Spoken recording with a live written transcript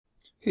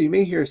Okay, you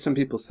may hear some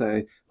people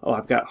say, oh,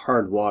 I've got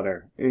hard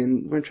water,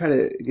 and we're going to try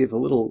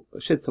to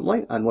shed some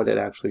light on what it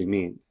actually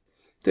means.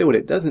 Today, what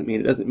it doesn't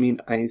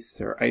mean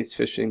ice or ice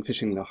fishing,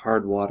 fishing the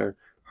hard water.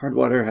 Hard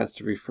water has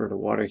to refer to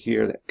water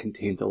here that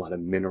contains a lot of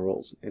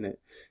minerals in it,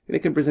 and it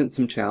can present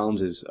some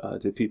challenges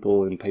to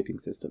people in piping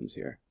systems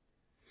here.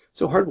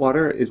 So hard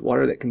water is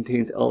water that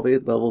contains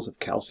elevated levels of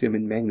calcium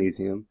and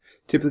magnesium,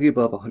 typically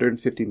above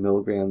 150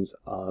 milligrams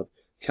of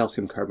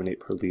calcium carbonate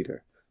per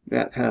liter.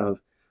 That kind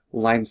of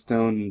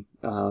limestone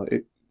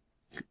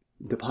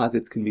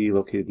deposits can be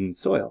located in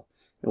soil.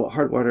 And what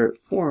hard water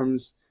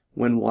forms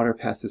when water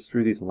passes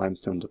through these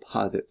limestone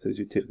deposits, those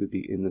would typically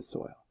be in the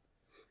soil.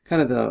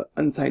 Kind of the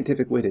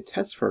unscientific way to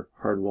test for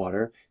hard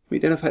water, we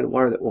identified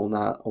water that will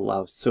not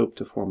allow soap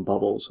to form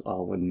bubbles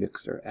when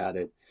mixed or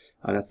added.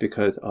 That's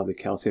because of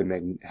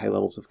the high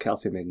levels of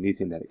calcium and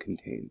magnesium that it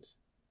contains.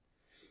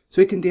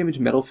 So it can damage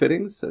metal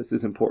fittings. So this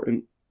is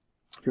important.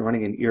 If you're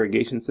running an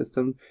irrigation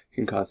system, it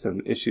can cause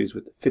some issues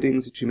with the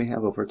fittings that you may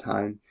have over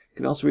time. It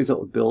can also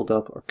result in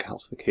buildup or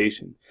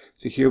calcification.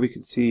 So here we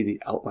can see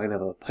the outline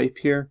of a pipe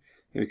here,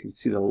 and we can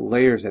see the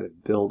layers that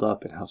have built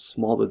up and how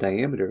small the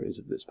diameter is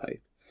of this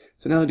pipe.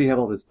 So now that you have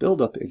all this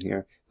buildup in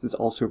here, this is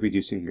also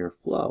reducing your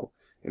flow.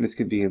 And this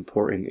can be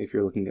important if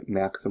you're looking at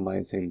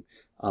maximizing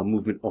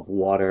movement of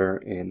water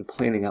and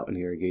planning out an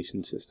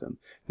irrigation system.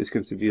 This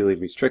can severely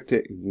restrict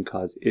it and can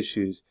cause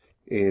issues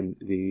in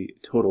the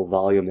total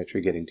volume that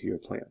you're getting to your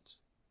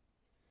plants.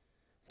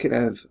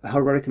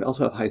 Hard water can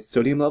also have high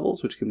sodium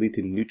levels, which can lead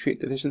to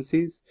nutrient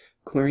deficiencies.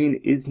 Chlorine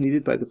is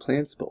needed by the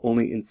plants, but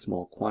only in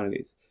small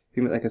quantities.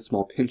 Think of it like a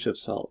small pinch of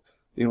salt.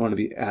 You don't want to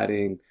be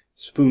adding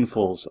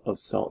spoonfuls of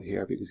salt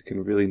here because it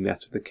can really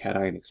mess with the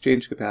cation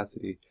exchange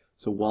capacity.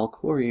 So while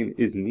chlorine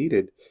is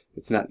needed,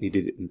 it's not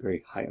needed in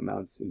very high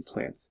amounts in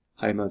plants.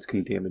 High amounts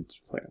can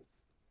damage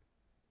plants.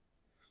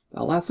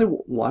 Lastly,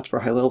 watch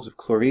for high levels of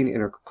chlorine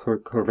and or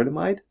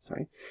chloridamide,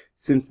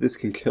 since this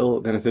can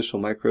kill beneficial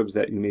microbes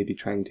that you may be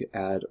trying to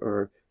add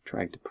or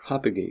trying to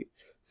propagate.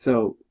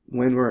 So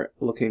when we're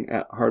looking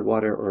at hard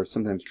water or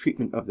sometimes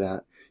treatment of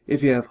that,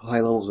 if you have high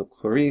levels of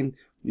chlorine,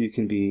 you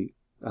can be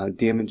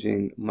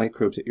damaging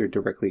microbes that you're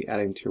directly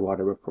adding to your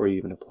water before you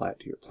even apply it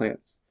to your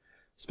plants.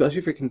 Especially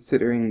if you're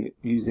considering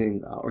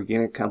using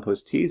organic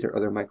compost teas or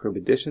other microbe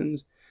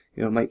additions,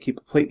 it might keep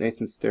a plate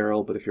nice and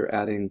sterile, but if you're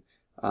adding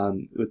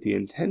with the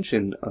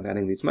intention of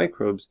adding these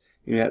microbes,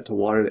 you add it to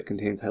water that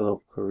contains high level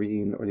of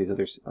chlorine or these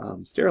other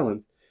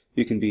sterilants,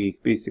 you can be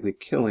basically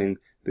killing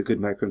the good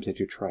microbes that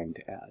you're trying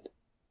to add.